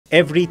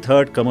Every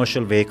third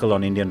commercial vehicle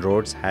on Indian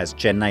roads has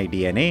Chennai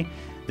DNA.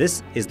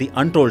 This is the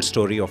untold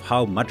story of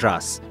how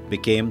Madras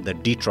became the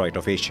Detroit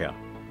of Asia.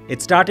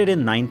 It started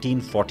in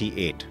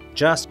 1948,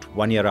 just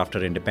 1 year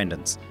after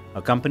independence.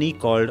 A company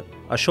called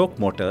Ashok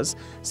Motors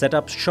set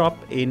up shop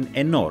in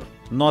Ennore,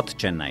 North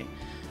Chennai.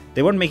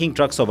 They weren't making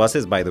trucks or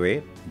buses, by the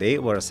way. They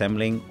were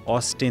assembling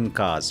Austin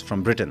cars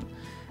from Britain.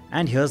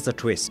 And here's the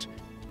twist.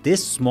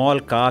 This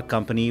small car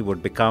company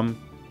would become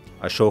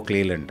Ashok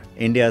Leyland,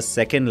 India's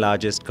second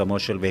largest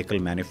commercial vehicle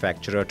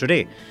manufacturer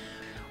today.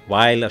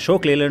 While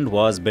Ashok Leyland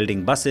was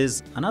building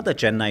buses, another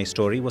Chennai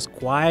story was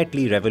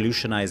quietly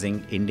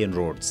revolutionizing Indian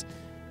roads.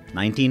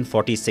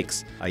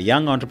 1946, a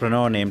young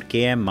entrepreneur named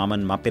K.M.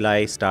 Maman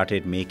Mappillai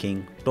started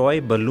making toy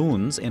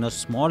balloons in a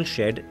small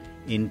shed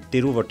in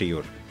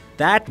Tiruvotiyur.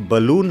 That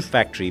balloon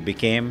factory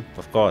became,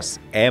 of course,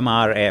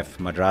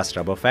 MRF, Madras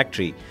Rubber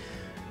Factory,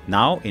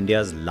 now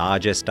India's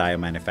largest tyre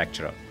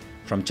manufacturer.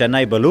 From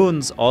Chennai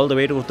balloons all the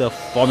way to the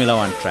Formula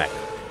One track.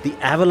 The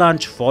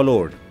avalanche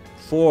followed.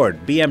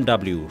 Ford,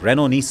 BMW,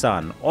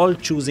 Renault-Nissan, all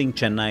choosing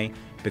Chennai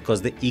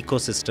because the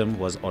ecosystem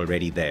was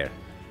already there.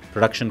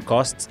 Production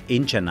costs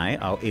in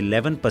Chennai are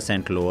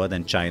 11% lower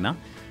than China.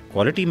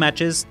 Quality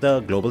matches the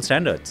global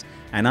standards.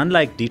 And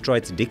unlike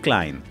Detroit's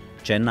decline,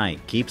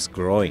 Chennai keeps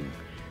growing.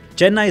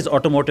 Chennai's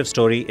automotive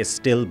story is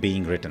still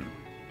being written.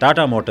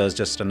 Tata Motors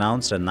just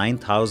announced a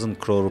 9,000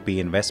 crore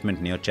rupee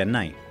investment near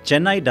Chennai.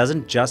 Chennai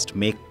doesn't just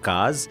make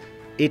cars,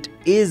 it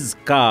is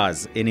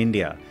cars in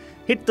India.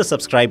 Hit the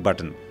subscribe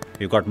button.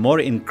 We've got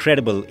more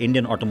incredible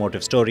Indian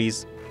automotive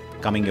stories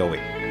coming your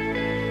way.